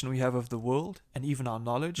perception we have of the world and even our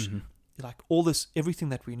knowledge, like all this, everything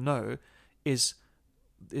that we know is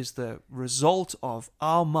the result of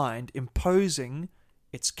our mind imposing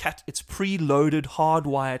its preloaded,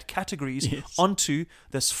 hardwired categories onto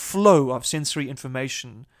this flow of sensory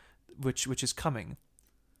information which is coming.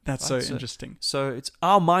 That's right? so interesting. So it's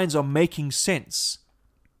our minds are making sense,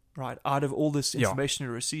 right, out of all this information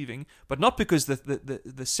we're receiving, but not because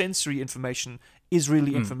the sensory information is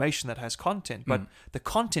really information that has content, but the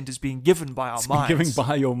content is being given by our minds. Given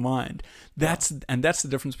by your mind. That's the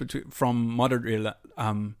difference from moderate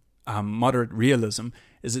realism.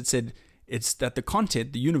 Is it said it's that the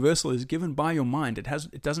content, the universal, is given by your mind. It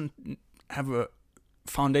doesn't have a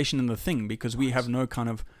foundation in the thing because we have no kind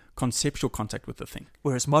of conceptual contact with the thing.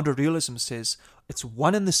 Whereas moderate realism says it's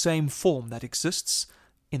one and the same form that exists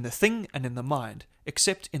in the thing and in the mind,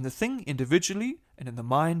 except in the thing individually and in the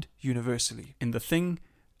mind universally. In the thing,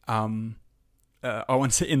 I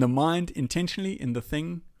want to say in the mind intentionally, in the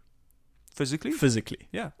thing physically.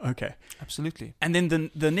 Yeah. Okay. Absolutely. And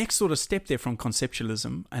then the next sort of step there from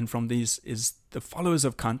conceptualism and from these is the followers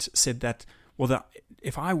of Kant said that, well,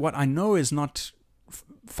 what I know is not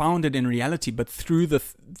founded in reality, but through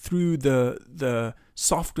the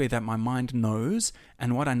software that my mind knows,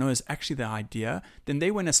 and what I know is actually the idea, then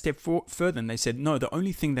they went a step further and they said, no, the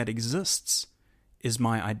only thing that exists is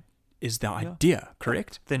the idea,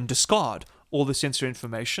 correct? Then discard all the sensory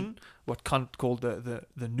information, what Kant called the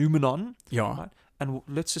noumenon, right? And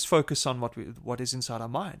let's just focus on what is inside our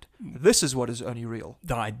mind. This is what is only real.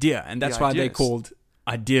 The idea, and that's why they're called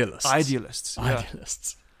idealists.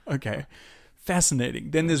 Idealists. Okay.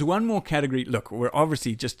 Fascinating. Then there's one more category. Look, we're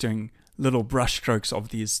obviously just doing little brushstrokes of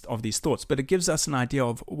these thoughts, but it gives us an idea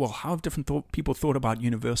of, well, how have different people thought about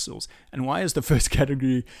universals, and why is the first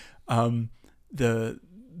category the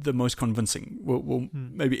most convincing? We'll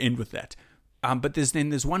maybe end with that. But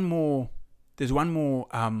there's one more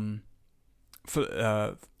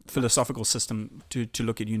philosophical system to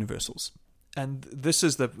look at universals, and this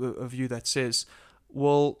is a view that says,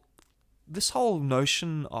 well, this whole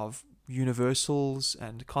notion of universals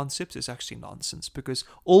and concepts is actually nonsense, because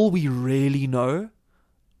all we really know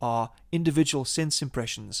are individual sense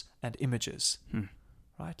impressions and images,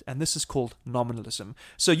 right? And this is called nominalism.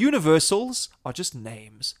 So universals are just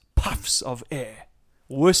names, puffs of air,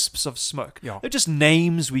 wisps of smoke. They're just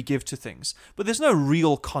names we give to things, but there's no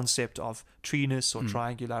real concept of treeness or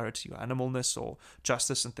triangularity or animalness or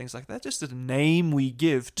justice and things like that. Just a name we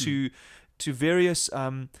give to various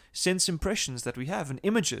sense impressions that we have and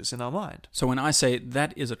images in our mind. So when I say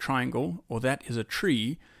that is a triangle or that is a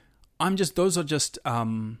tree, those are just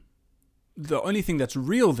the only thing that's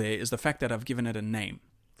real there is the fact that I've given it a name.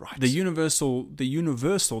 Right. The universal,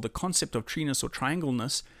 the concept of treeness or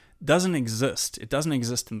triangleness doesn't exist. It doesn't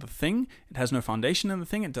exist in the thing. It has no foundation in the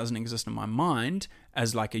thing. It doesn't exist in my mind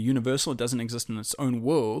as like a universal. It doesn't exist in its own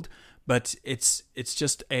world, but it's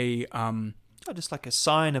just a just like a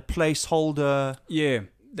sign, a placeholder. Yeah,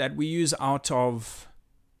 that we use out of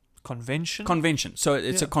convention. So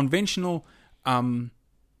it's a conventional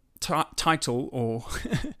title or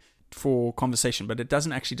for conversation, but it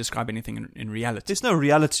doesn't actually describe anything in reality. There's no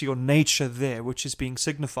reality or nature there, which is being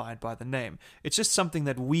signified by the name. It's just something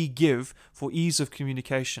that we give for ease of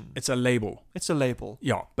communication. It's a label.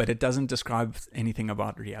 Yeah, but it doesn't describe anything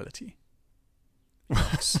about reality.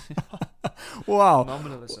 Wow.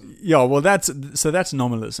 Nominalism. Yeah, well, that's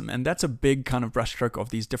nominalism, and that's a big kind of brushstroke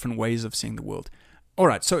of these different ways of seeing the world. All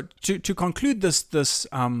right, so to conclude this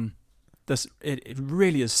it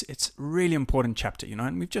really is, it's a really important chapter,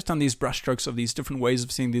 and we've just done these brushstrokes of these different ways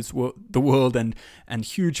of seeing the world and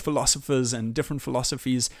huge philosophers and different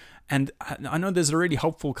philosophies, and I know there's a really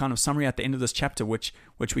helpful kind of summary at the end of this chapter which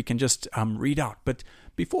we can just read out. But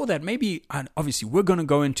before that, maybe, obviously we're going to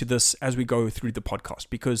go into this as we go through the podcast,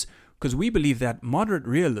 because we believe that moderate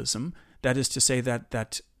realism, that is to say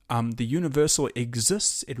that the universal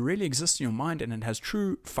exists, it really exists in your mind, and it has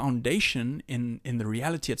true foundation in the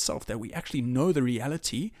reality itself, that we actually know the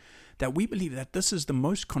reality, that we believe that this is the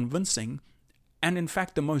most convincing and in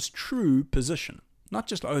fact the most true position. Not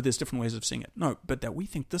just, there's different ways of seeing it. No, but that we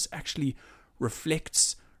think this actually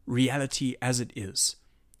reflects reality as it is.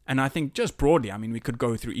 And I think just broadly, I mean, we could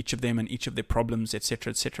go through each of them and each of their problems,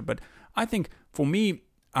 etc., etc. But I think for me,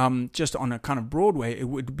 just on a kind of broad way, it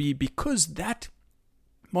would be because that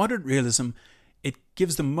moderate realism, it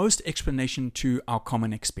gives the most explanation to our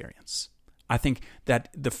common experience. I think that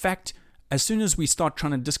the fact, as soon as we start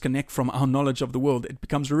trying to disconnect from our knowledge of the world, it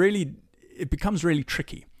becomes really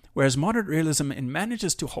tricky. Whereas moderate realism, it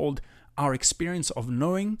manages to hold our experience of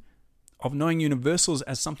knowing universals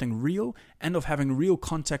as something real and of having real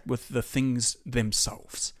contact with the things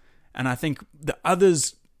themselves. And I think the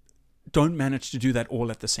others don't manage to do that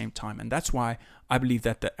all at the same time. And that's why I believe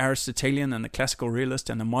that the Aristotelian and the classical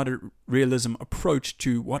realist and the moderate realism approach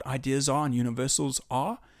to what ideas are and universals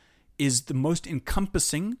are is the most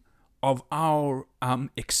encompassing of our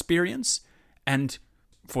experience, and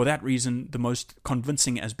for that reason, the most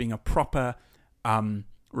convincing as being a proper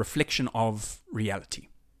reflection of reality.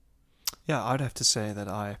 Yeah, I'd have to say that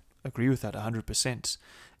I agree with that 100%.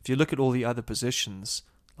 If you look at all the other positions,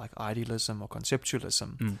 like idealism or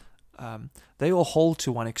conceptualism, they all hold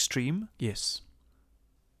to one extreme. Yes.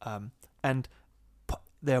 And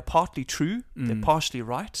they're partly true, they're partially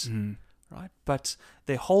right, right? But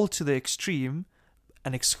they hold to the extreme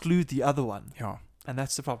and exclude the other one. Yeah. And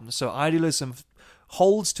that's the problem. So idealism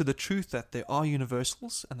holds to the truth that there are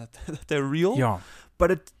universals and that they're real. Yeah.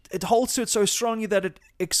 But it holds to it so strongly that it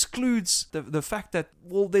excludes the fact that,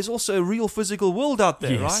 well, there's also a real physical world out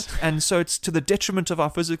there, Yes. right? And so it's to the detriment of our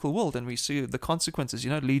physical world. And we see the consequences,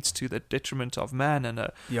 it leads to the detriment of man and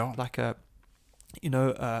a lack of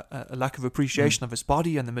appreciation of his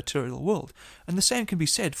body and the material world. And the same can be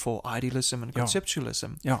said for idealism and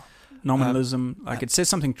conceptualism. Yeah. Nominalism, it says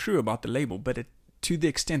something true about the label, but to the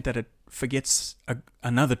extent that it forgets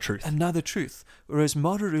another truth. Another truth. Whereas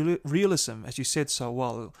moderate realism, as you said so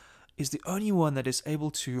well, is the only one that is able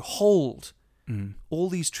to hold all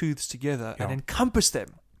these truths together and encompass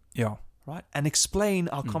them. Yeah. Right? And explain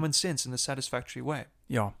our common sense in a satisfactory way.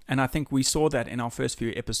 Yeah. And I think we saw that in our first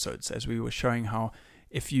few episodes as we were showing how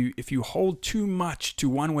if you hold too much to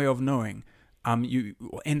one way of knowing, you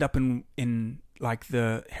end up in like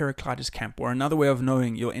the Heraclitus camp, or another way of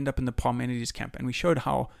knowing, you'll end up in the Parmenides camp. And we showed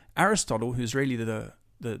how Aristotle, who's really the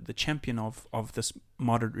champion of this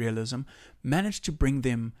moderate realism, managed to bring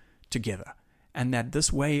them together. And that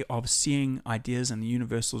this way of seeing ideas and the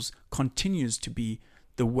universals continues to be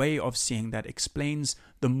the way of seeing that explains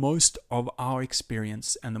the most of our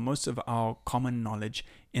experience and the most of our common knowledge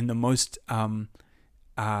in the most,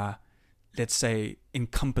 let's say,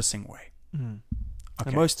 encompassing way. Okay.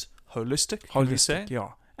 The most holistic, we say?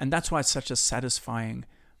 Yeah. And that's why it's such a satisfying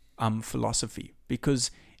philosophy,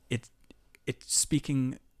 because it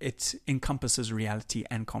encompasses reality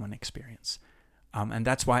and common experience. And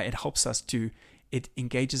that's why it helps us it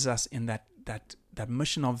engages us in that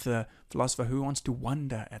mission of the philosopher who wants to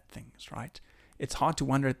wonder at things, right? It's hard to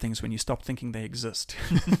wonder at things when you stop thinking they exist.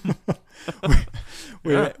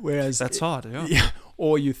 Whereas that's hard, yeah.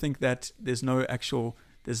 Or you think that there's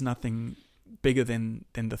nothing bigger than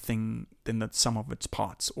the sum of its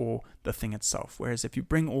parts or the thing itself. Whereas if you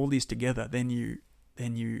bring all these together, then you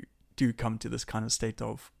do come to this kind of state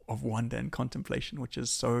of wonder and contemplation, which is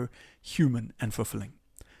so human and fulfilling.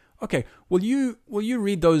 Okay, will you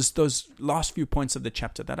read those last few points of the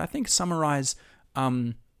chapter that I think summarize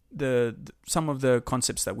some of the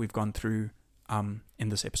concepts that we've gone through in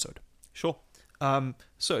this episode? Sure.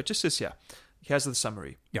 So it just says here. Here's the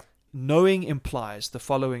summary. Yeah. Knowing implies the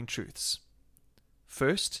following truths.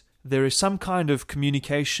 First, there is some kind of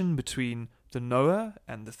communication between the knower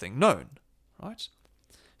and the thing known, right?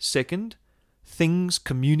 Second, things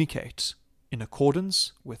communicate in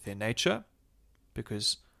accordance with their nature,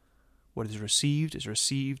 because what is received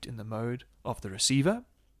in the mode of the receiver.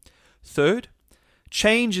 Third,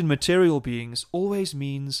 change in material beings always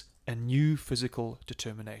means a new physical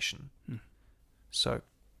determination. So,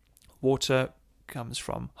 water comes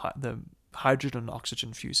from the hydrogen and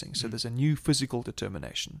oxygen fusing, so there's a new physical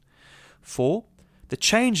determination. 4, the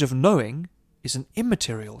change of knowing is an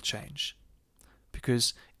immaterial change,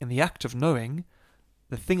 because in the act of knowing,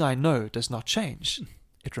 the thing I know does not change.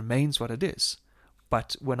 It remains what it is.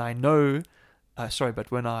 But when I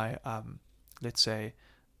let's say,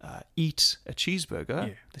 eat a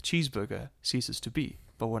cheeseburger, the cheeseburger ceases to be.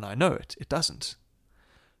 But when I know it, it doesn't.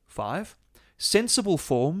 5, sensible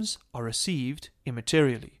forms are received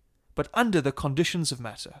immaterially, but under the conditions of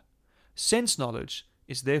matter. Sense knowledge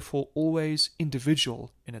is therefore always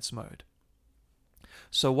individual in its mode.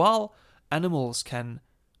 So while animals can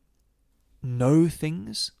know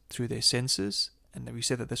things through their senses and we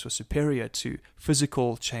said that this was superior to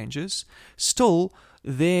physical changes, still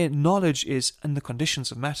their knowledge is in the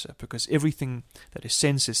conditions of matter, because everything that is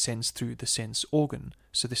sensed through the sense organ,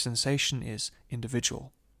 so the sensation is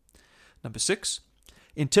individual. Number 6,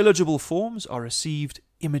 intelligible forms are received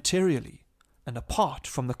immaterially and apart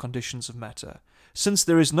from the conditions of matter, since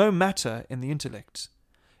there is no matter in the intellect.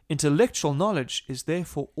 Intellectual knowledge is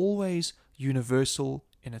therefore always universal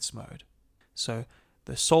in its mode. So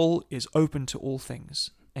the soul is open to all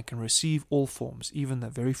things and can receive all forms, even the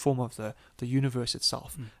very form of the universe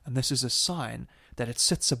itself. And this is a sign that it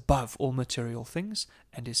sits above all material things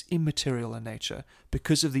and is immaterial in nature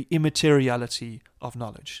because of the immateriality of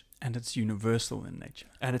knowledge. And it's universal in nature.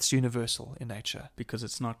 Because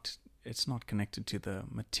it's not connected to the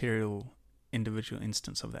material individual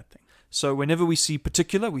instance of that thing. So whenever we see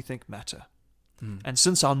particular, we think matter. And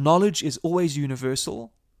since our knowledge is always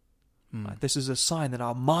universal, right, this is a sign that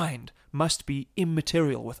our mind must be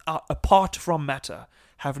immaterial, apart from matter,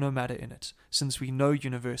 have no matter in it, since we know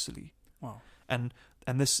universally. Wow. And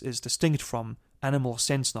this is distinct from animal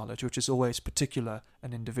sense knowledge, which is always particular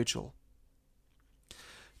and individual.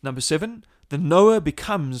 Number 7, the knower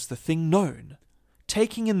becomes the thing known,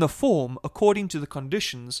 taking in the form according to the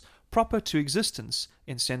conditions proper to existence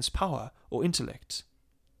in sense power or intellect.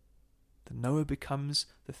 The knower becomes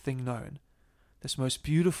the thing known. This most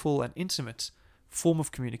beautiful and intimate form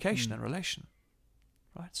of communication and relation.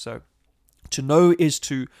 Right? So, to know is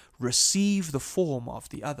to receive the form of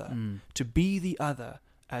the other, to be the other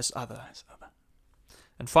as other.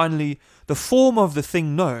 And finally, the form of the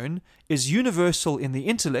thing known is universal in the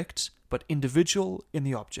intellect, but individual in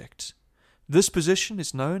the object. This position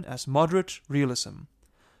is known as moderate realism.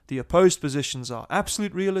 The opposed positions are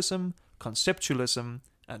absolute realism, conceptualism,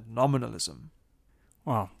 and nominalism.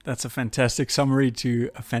 Wow, that's a fantastic summary to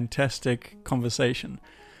a fantastic conversation.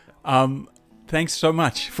 Thanks so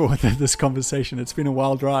much for this conversation. It's been a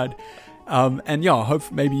wild ride. And I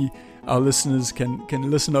hope maybe our listeners can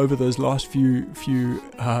listen over those last few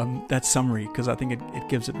that summary, because I think it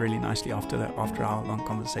gives it really nicely after our long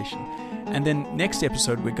conversation. And then next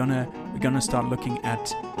episode we're gonna start looking at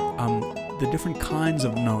the different kinds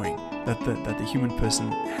of knowing that the human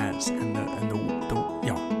person has, and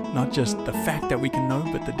not just the fact that we can know,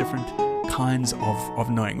 but the different kinds of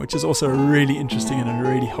knowing, which is also a really interesting and a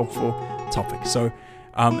really helpful topic. So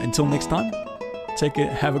until next time,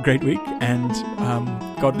 have a great week, and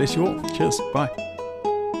God bless you all. Cheers. Bye.